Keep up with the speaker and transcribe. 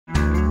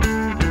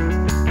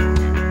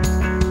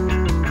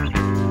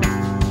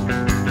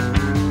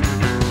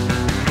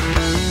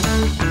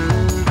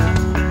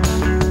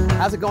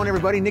going,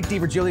 everybody? Nick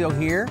DiVirgilio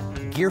here,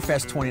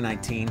 GearFest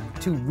 2019.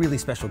 Two really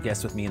special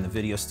guests with me in the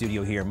video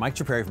studio here. Mike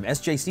Ciprari from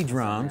SJC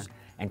Drums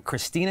and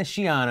Kristina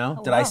Schiano.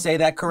 Hello. Did I say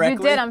that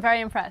correctly? You did. I'm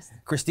very impressed.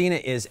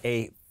 Kristina is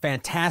a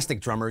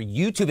fantastic drummer,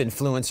 YouTube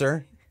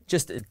influencer,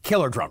 just a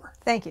killer drummer.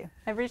 Thank you.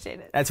 I appreciate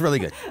it. That's really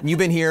good. You've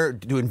been here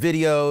doing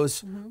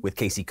videos with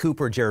Casey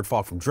Cooper, Jared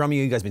Falk from Drum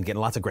You. You guys have been getting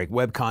lots of great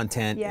web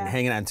content and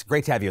hanging out. It's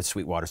great to have you at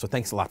Sweetwater, so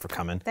thanks a lot for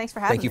coming. Thanks for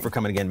having me. Thank you for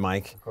coming again,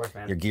 Mike. Of course,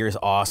 man. Your gear is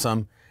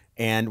awesome.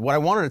 And what I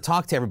wanted to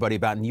talk to everybody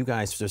about, and you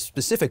guys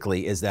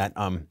specifically, is that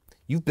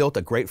you've built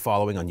a great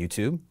following on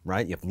YouTube,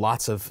 right? You have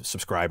lots of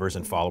subscribers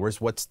and followers.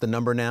 What's the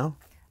number now?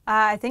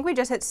 I think we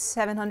just hit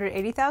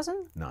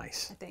 780,000.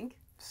 Nice. I think.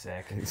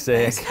 Sick.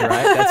 Sick,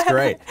 right? That's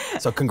great.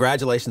 So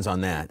congratulations on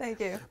that. Thank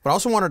you. But I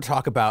also wanted to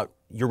talk about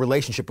your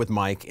relationship with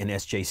Mike and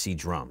SJC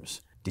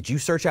Drums. Did you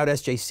search out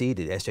SJC?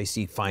 Did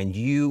SJC find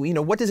you? You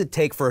know, what does it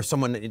take for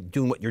someone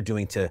doing what you're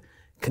doing to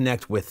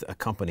connect with a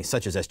company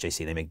such as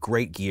SJC? They make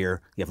great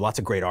gear. You have lots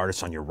of great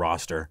artists on your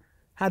roster.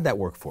 How'd that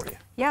work for you?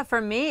 Yeah,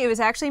 for me, it was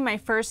actually my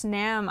first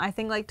NAMM, I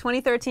think like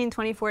 2013,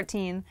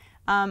 2014.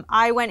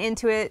 I went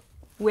into it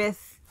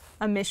with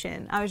a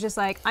mission. I was just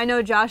like, I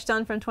know Josh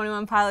Dunn from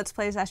 21 Pilots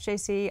plays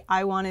SJC.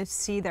 I want to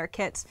see their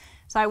kits.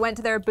 So I went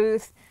to their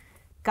booth,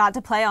 got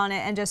to play on it,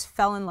 and just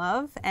fell in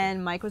love.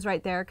 And Mike was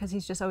right there because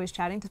he's just always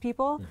chatting to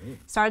people.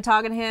 Started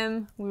talking to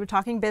him. We were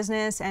talking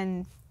business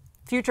and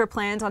future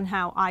plans on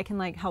how I can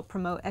like help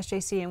promote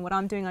SJC and what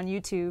I'm doing on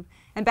YouTube.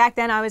 And back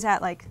then I was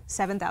at like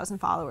 7,000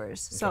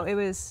 followers. So it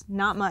was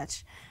not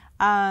much.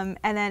 And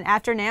then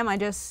after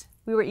NAMM,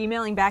 we were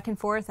emailing back and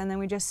forth, and then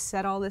we just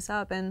set all this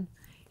up, and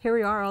here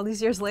we are all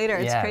these years later.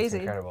 It's crazy.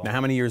 It's incredible. Now,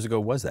 how many years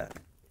ago was that?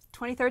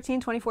 2013,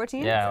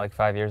 2014? Yeah, like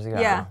 5 years ago,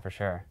 Yeah. for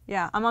sure.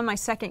 Yeah, I'm on my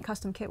second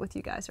custom kit with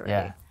you guys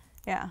already.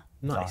 Yeah.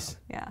 Nice. Awesome.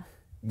 Yeah.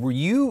 Were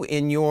you,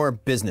 in your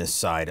business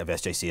side of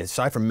SJC,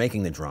 aside from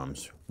making the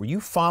drums, were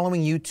you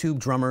following YouTube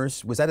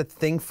drummers? Was that a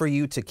thing for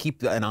you to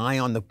keep an eye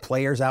on the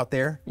players out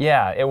there?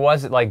 Yeah, it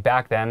was like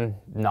back then,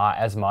 not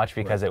as much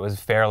because it was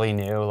fairly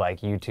new. Like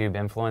YouTube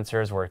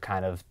influencers were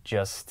kind of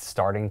just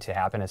starting to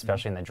happen,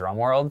 especially in the drum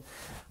world.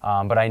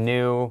 But I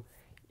knew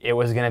it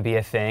was going to be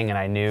a thing, and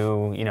I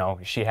knew, you know,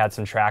 she had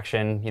some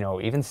traction. You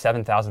know, even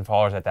 7,000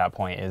 followers at that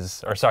point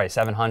is, or sorry,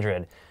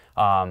 700.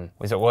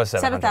 Was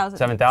 700?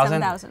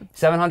 7,000?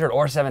 700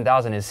 or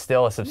 7,000 is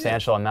still a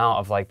substantial amount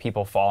of like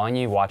people following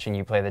you, watching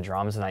you play the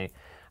drums, and I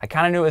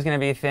kind of knew it was going to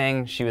be a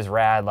thing. She was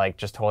rad, like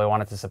just totally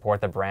wanted to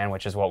support the brand,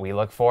 which is what we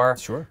look for.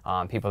 Sure.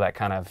 People that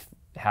kind of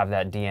have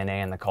that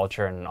DNA in the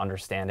culture and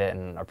understand it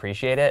and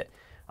appreciate it.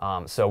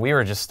 So we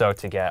were just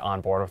stoked to get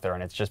on board with her,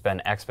 and it's just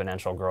been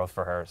exponential growth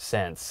for her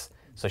since.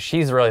 So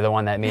she's really the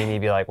one that made me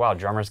be like, wow,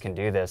 drummers can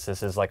do this.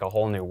 This is like a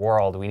whole new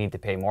world. We need to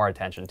pay more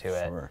attention to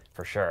it,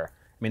 for sure.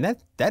 I mean,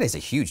 that is a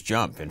huge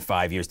jump in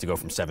 5 years to go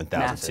from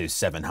 7,000 to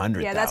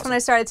 700,000. Yeah, that's when I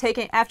started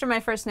taking, after my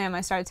first NAMM,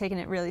 I started taking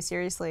it really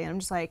seriously. And I'm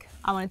just like,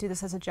 I want to do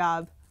this as a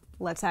job.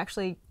 Let's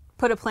actually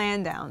put a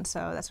plan down.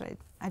 So that's what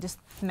I just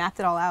mapped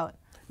it all out.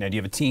 Now, do you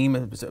have a team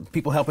of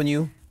people helping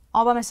you?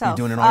 All by myself.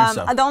 You're doing it all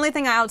yourself? The only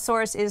thing I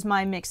outsource is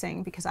my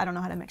mixing because I don't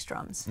know how to mix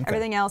drums.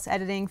 Everything else,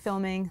 editing,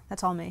 filming,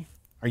 that's all me.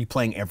 Are you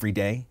playing every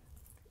day?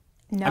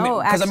 No,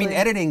 because actually. I mean,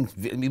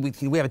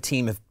 editing. We have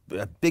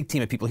a big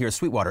team of people here at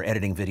Sweetwater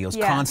editing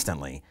videos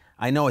constantly.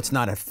 I know it's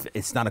not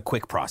a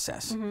quick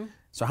process.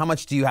 So how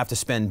much do you have to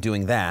spend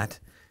doing that,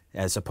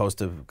 as opposed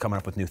to coming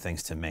up with new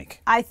things to make?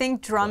 I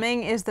think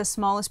drumming is the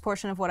smallest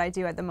portion of what I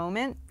do at the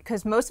moment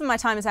because most of my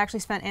time is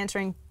actually spent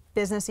answering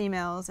business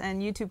emails and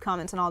YouTube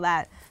comments and all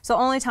that. So the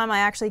only time I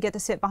actually get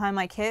to sit behind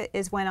my kit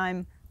is when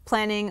I'm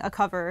planning a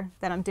cover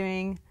that I'm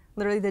doing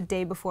literally the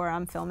day before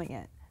I'm filming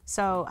it.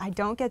 So I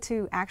don't get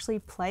to actually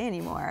play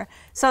anymore.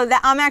 So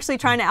I'm actually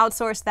trying to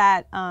outsource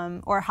that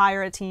or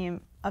hire a team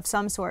of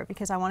some sort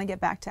because I want to get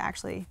back to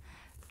actually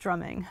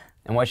drumming.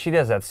 And what she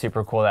does that's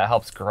super cool, that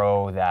helps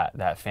grow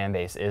that fan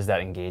base, is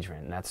that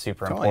engagement, and that's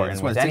super important.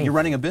 You're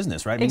running a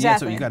business, right? I mean, Exactly.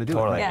 that's what you got to do.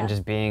 Totally, Right? and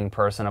just being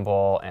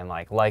personable and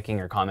like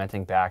liking or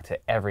commenting back to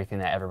everything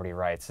that everybody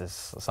writes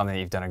is something that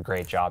you've done a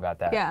great job at.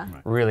 That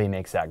really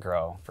makes that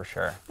grow, for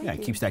sure. Yeah,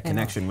 it keeps that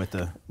connection with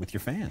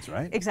your fans,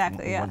 right?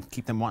 Exactly,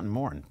 Keep them wanting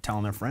more and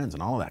telling their friends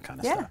and all of that kind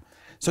of stuff.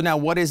 So now,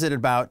 what is it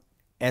about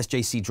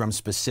SJC Drums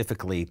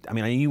specifically? I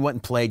mean, I know you went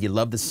and played, you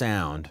love the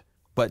sound,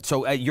 but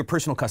so your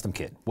personal custom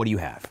kit, what do you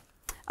have?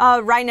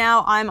 Right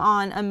now I'm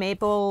on a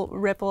maple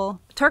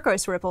ripple,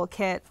 turquoise ripple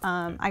kit.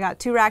 I got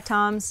 2 rack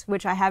toms,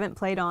 which I haven't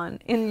played on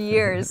in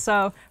years.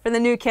 So for the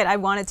new kit, I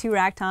wanted 2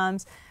 rack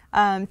toms,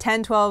 10,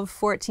 12,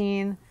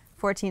 14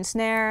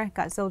 snare,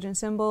 got Zildjian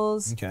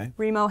cymbals,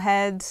 Remo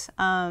heads.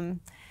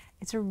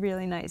 It's a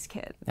really nice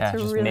kit. Yeah,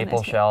 just really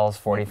maple shells,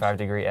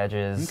 45-degree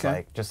edges,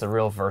 like just a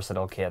real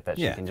versatile kit that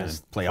you can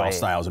just play all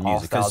styles of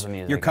music. Because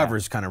your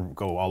covers kind of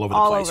go all over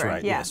the place,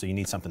 right? Yeah. So you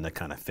need something that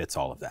kind of fits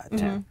all of that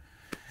too.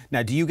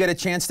 Now, do you get a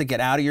chance to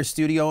get out of your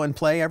studio and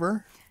play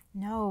ever?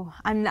 No,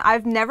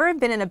 I've never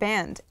been in a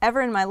band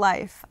ever in my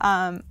life.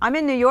 I'm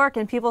in New York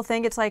and people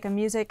think it's like a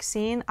music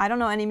scene. I don't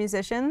know any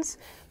musicians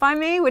by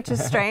me, which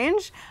is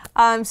strange.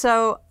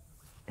 So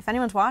if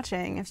anyone's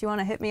watching, if you want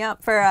to hit me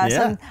up for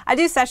some, I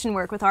do session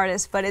work with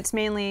artists, but it's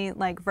mainly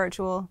like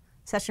virtual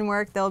session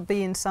work. They'll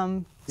be in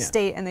some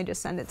state and they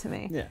just send it to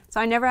me. Yeah. So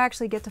I never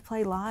actually get to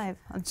play live.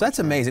 So that's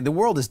amazing. The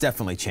world has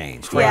definitely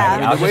changed, right? Yeah. I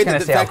mean, I was just going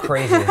to say how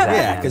crazy is that?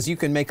 Yeah, because you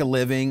can make a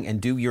living and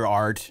do your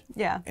art.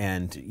 Yeah.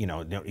 And you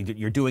know,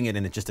 you're doing it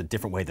in just a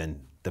different way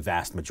than the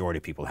vast majority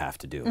of people have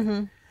to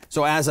do.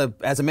 So as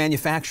a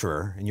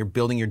manufacturer, and you're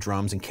building your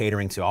drums and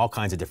catering to all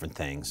kinds of different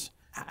things,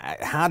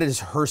 how does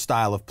her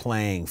style of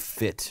playing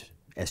fit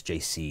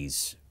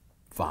SJC's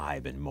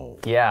vibe and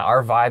mold? Yeah,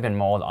 our vibe and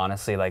mold,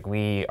 honestly, like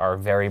we are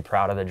very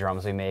proud of the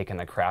drums we make and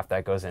the craft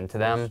that goes into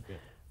them.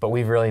 But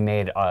we've really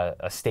made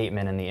a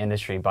statement in the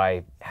industry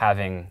by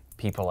having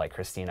people like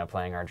Kristina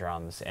playing our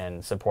drums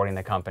and supporting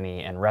the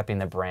company and repping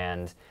the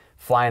brand,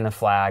 flying the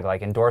flag.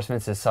 Like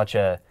endorsements is such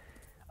a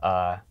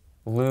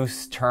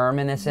loose term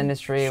in this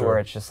industry where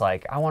it's just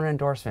like, I want an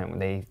endorsement.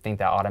 They think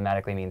that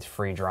automatically means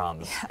free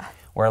drums.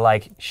 Where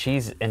like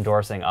she's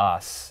endorsing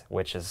us,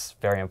 which is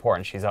very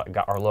important. She's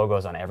got our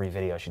logos on every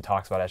video. She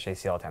talks about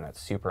SJC all the time.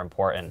 That's super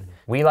important.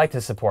 We like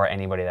to support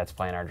anybody that's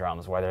playing our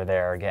drums, whether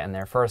they're getting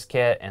their first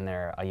kit and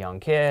they're a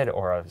young kid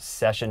or a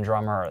session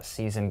drummer or a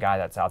seasoned guy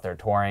that's out there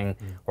touring.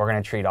 We're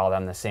going to treat all of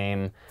them the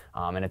same.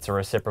 And it's a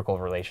reciprocal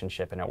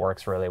relationship, and it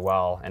works really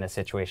well in a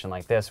situation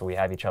like this where we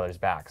have each other's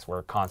backs.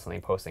 We're constantly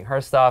posting her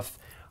stuff.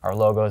 Our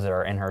logos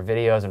are in her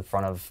videos in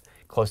front of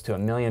close to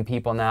 1 million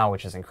people now,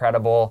 which is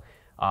incredible.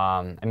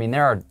 I mean,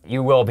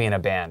 you will be in a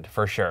band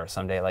for sure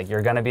someday. Like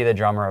you're gonna be the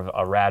drummer of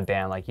a rad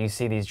band. Like you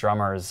see these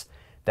drummers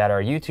that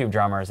are YouTube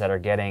drummers that are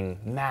getting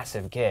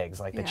massive gigs.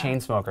 Like the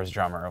Chainsmokers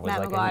drummer was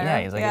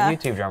he's like a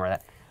YouTube drummer.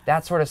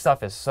 That sort of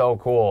stuff is so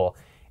cool.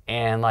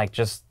 And like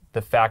just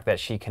the fact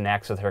that she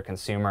connects with her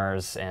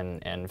consumers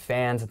and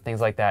fans and things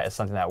like that is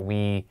something that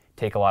we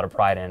take a lot of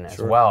pride in as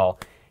well.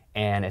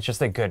 And it's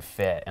just a good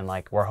fit. And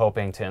like we're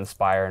hoping to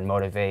inspire and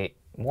motivate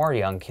more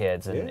young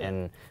kids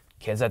and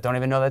kids that don't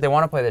even know that they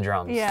want to play the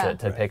drums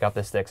to pick up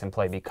the sticks and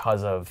play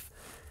because of,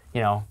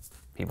 you know,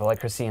 people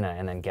like Kristina,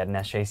 and then get an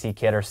SJC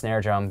kit or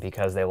snare drum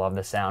because they love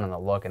the sound and the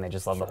look and they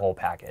just love the whole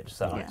package.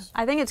 So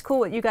I think it's cool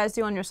what you guys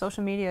do on your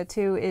social media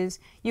too is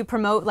you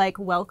promote like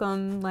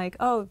welcome, like,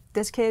 oh,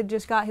 this kid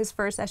just got his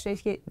first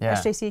SJC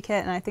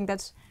kit, and I think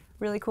that's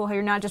really cool how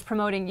you're not just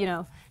promoting, you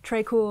know,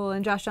 Trey Cool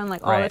and Josh Dunn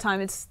like all the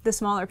time. It's the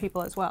smaller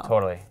people as well.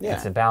 Totally. Yeah.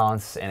 It's a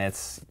balance, and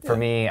it's, for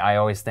me, I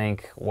always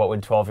think, what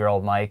would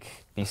 12-year-old Mike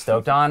be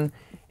stoked on?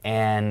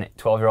 And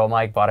 12-year-old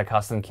Mike bought a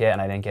custom kit, and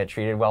I didn't get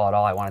treated well at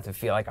all. I wanted to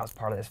feel like I was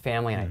part of this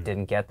family, and I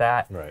didn't get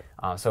that. Right.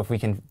 So if we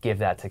can give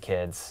that to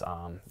kids,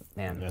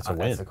 man, that's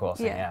the coolest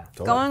thing. Yeah.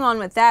 Totally. Going on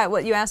with that,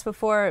 what you asked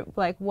before,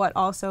 like what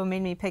also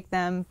made me pick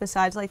them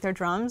besides like their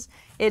drums,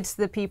 it's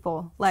the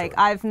people. Like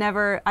I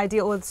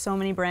deal with so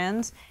many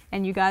brands,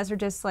 and you guys are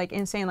just like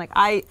insane. Like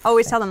I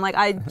always tell them, like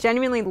I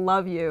genuinely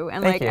love you,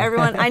 and like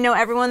everyone, I know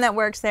everyone that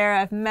works there.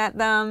 I've met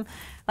them.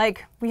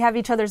 Like we have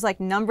each other's like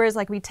numbers,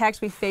 like we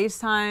text, we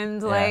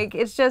FaceTimed, like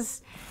it's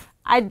just,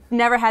 I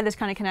never had this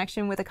kind of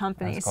connection with a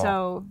company. Cool.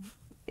 So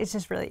it's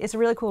just really, it's a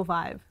really cool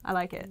vibe. I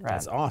like it.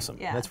 That's awesome.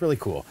 Yeah. That's really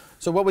cool.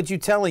 So what would you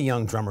tell a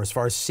young drummer as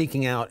far as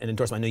seeking out an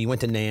endorsement? I know you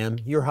went to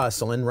NAMM, you're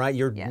hustling, right?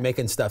 You're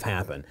making stuff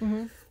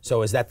happen.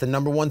 So is that the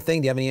 #1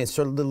 thing? Do you have any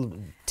sort of little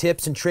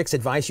tips and tricks,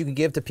 advice you could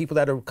give to people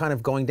that are kind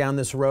of going down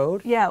this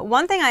road? Yeah,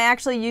 one thing I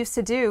actually used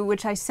to do,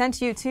 which I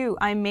sent you too,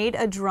 I made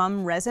a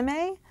drum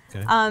resume.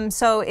 Okay.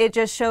 So it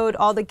just showed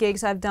all the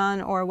gigs I've done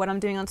or what I'm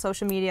doing on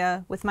social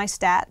media with my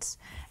stats.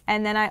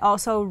 And then I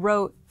also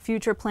wrote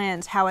future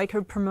plans, how I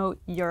could promote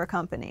your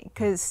company.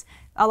 Because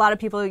a lot of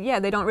people,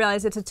 they don't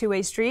realize it's a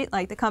two-way street.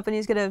 Like the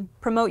company's gonna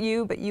promote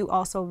you, but you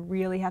also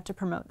really have to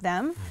promote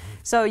them.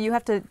 So you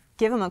have to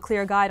give them a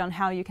clear guide on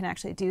how you can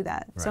actually do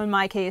that. So in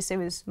my case, it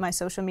was my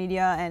social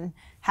media and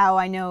how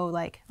I know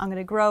like I'm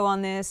gonna grow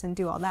on this and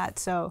do all that.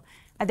 So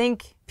I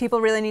think people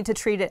really need to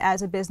treat it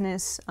as a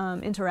business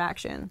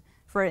interaction.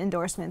 For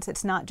endorsements,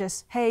 it's not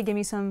just, hey, give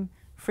me some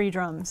free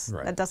drums.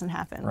 That doesn't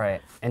happen.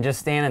 Right, and just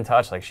staying in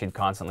touch. Like she'd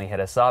constantly hit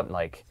us up,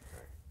 like,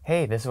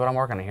 hey, this is what I'm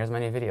working on. Here's my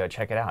new video.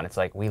 Check it out. And it's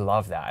like we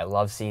love that. I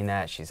love seeing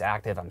that. She's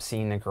active. I'm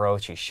seeing the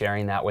growth. She's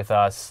sharing that with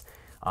us,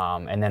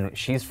 and then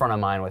she's front of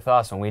mind with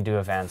us when we do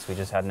events. We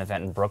just had an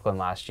event in Brooklyn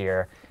last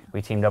year.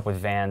 We teamed up with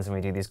Vans and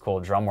we do these cool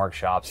drum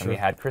workshops, and we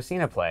had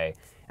Kristina play.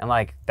 And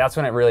like that's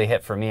when it really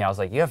hit for me. I was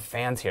like, you have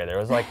fans here. There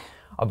was like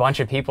a bunch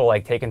of people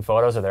like taking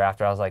photos of her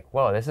after. I was like,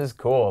 whoa, this is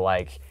cool.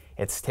 Like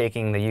it's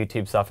taking the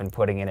YouTube stuff and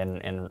putting it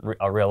in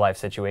a real life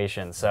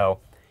situation.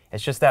 So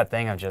it's just that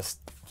thing of just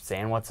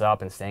saying what's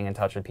up and staying in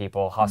touch with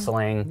people,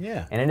 hustling.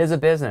 And it is a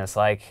business.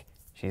 Like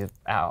she's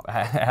out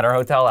at our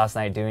hotel last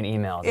night doing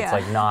emails. It's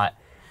like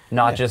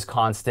not just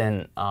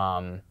constant,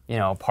 you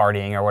know,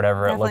 partying or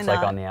whatever it looks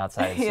like on the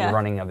outside. It's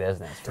running a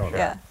business. For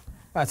sure.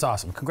 That's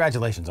awesome.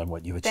 Congratulations on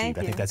what you achieved. Thank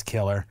you. I think that's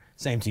killer.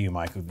 Same to you,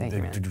 Mike. Thank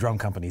you, the drum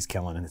company's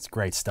killing, and it's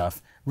great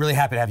stuff. Really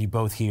happy to have you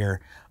both here.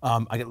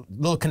 I got a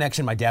little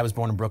connection. My dad was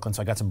born in Brooklyn,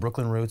 so I got some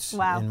Brooklyn roots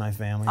in my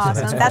family.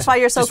 Awesome. So that's why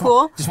you're so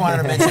cool. Just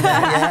wanted to mention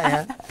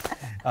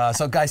that.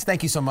 So guys,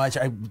 thank you so much.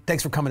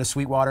 Thanks for coming to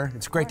Sweetwater.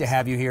 It's great to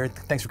have you here.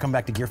 Thanks for coming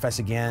back to GearFest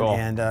again. Cool.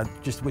 And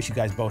just wish you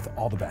guys both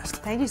all the best.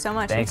 Thank you so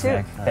much. Thanks, you too.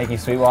 Nick. Thank you,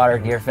 Sweetwater.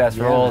 GearFest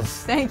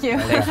rules. Thank you.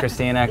 Thanks,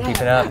 Kristina.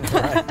 Keep it up.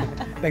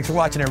 Thanks for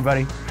watching,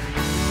 everybody.